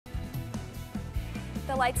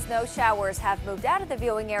The light snow showers have moved out of the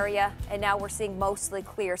viewing area, and now we're seeing mostly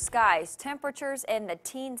clear skies. Temperatures in the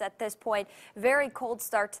teens at this point. Very cold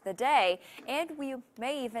start to the day, and we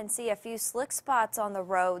may even see a few slick spots on the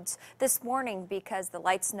roads this morning because the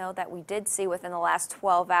light snow that we did see within the last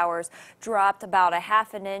 12 hours dropped about a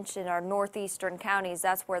half an inch in our northeastern counties.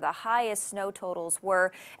 That's where the highest snow totals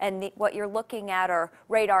were, and what you're looking at are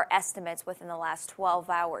radar estimates within the last 12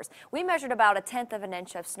 hours. We measured about a tenth of an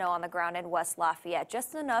inch of snow on the ground in West Lafayette, just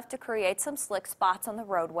enough to create some slick spots on the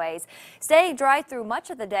roadways. Staying dry through much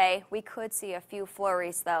of the day, we could see a few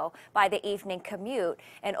flurries, though, by the evening commute,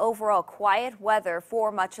 and overall quiet weather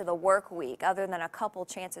for much of the work week, other than a couple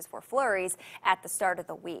chances for flurries at the start of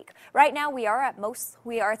the week. Right now, we are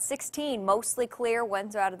at 16, mostly clear.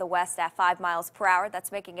 Winds are out of the west at 5 miles per hour.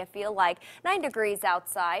 That's making it feel like 9 degrees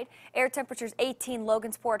outside. Air temperatures 18,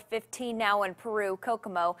 Logansport 15 now in Peru,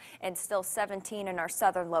 Kokomo, and still 17 in our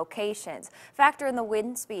southern locations. Factor in the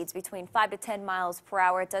wind speeds between 5 to 10 miles per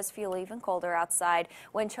hour. It does feel even colder outside.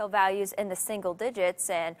 Wind chill values in the single digits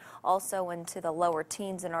and also into the lower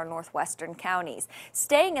teens in our northwestern counties.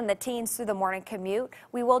 Staying in the teens through the morning commute,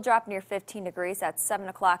 we will drop near 15 degrees at 7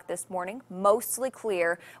 o'clock this morning. Mostly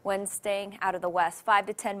clear. Winds staying out of the west 5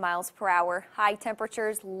 to 10 miles per hour. High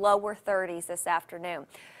temperatures lower 30s this afternoon.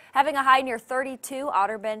 Having a high near 32,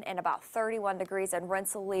 Otterburn, and about 31 degrees in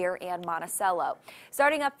Rensselaer and Monticello.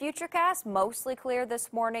 Starting up Futurecast, mostly clear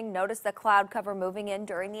this morning. Notice the cloud cover moving in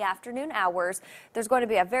during the afternoon hours. There's going to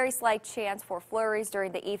be a very slight chance for flurries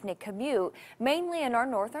during the evening commute, mainly in our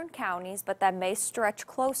northern counties, but that may stretch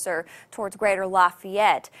closer towards greater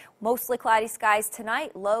Lafayette. Mostly cloudy skies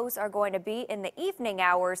tonight. Lows are going to be in the evening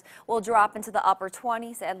hours. Will drop into the upper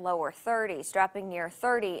 20s and lower 30s, dropping near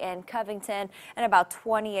 30 in Covington and about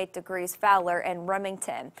 28 degrees Fowler and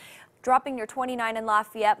Remington. Dropping near 29 in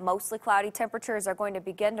Lafayette. Mostly cloudy. Temperatures are going to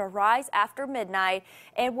begin to rise after midnight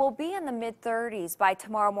and will be in the mid-30s by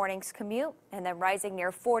tomorrow morning's commute, and then rising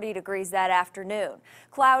near 40 degrees that afternoon.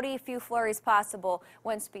 Cloudy, a few flurries possible.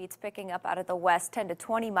 Wind speeds picking up out of the west 10 to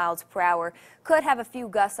 20 miles per hour. Could have a few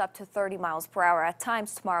gusts up to 30 miles per hour at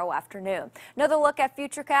times tomorrow afternoon. Another look at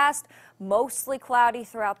Futurecast. Mostly cloudy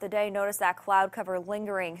throughout the day. Notice that cloud cover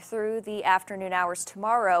lingering through the afternoon hours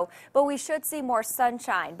tomorrow, but we should see more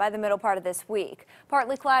sunshine by the middle part of this week.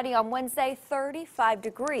 Partly cloudy on Wednesday, 35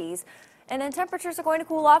 degrees. And then temperatures are going to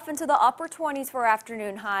cool off into the upper 20s for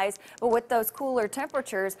afternoon highs. But with those cooler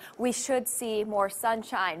temperatures, we should see more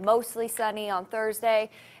sunshine. Mostly sunny on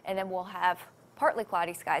Thursday, and then we'll have partly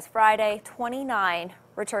cloudy skies Friday, 29,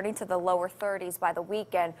 returning to the lower 30s by the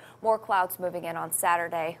weekend. More clouds moving in on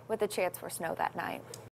Saturday with a chance for snow that night.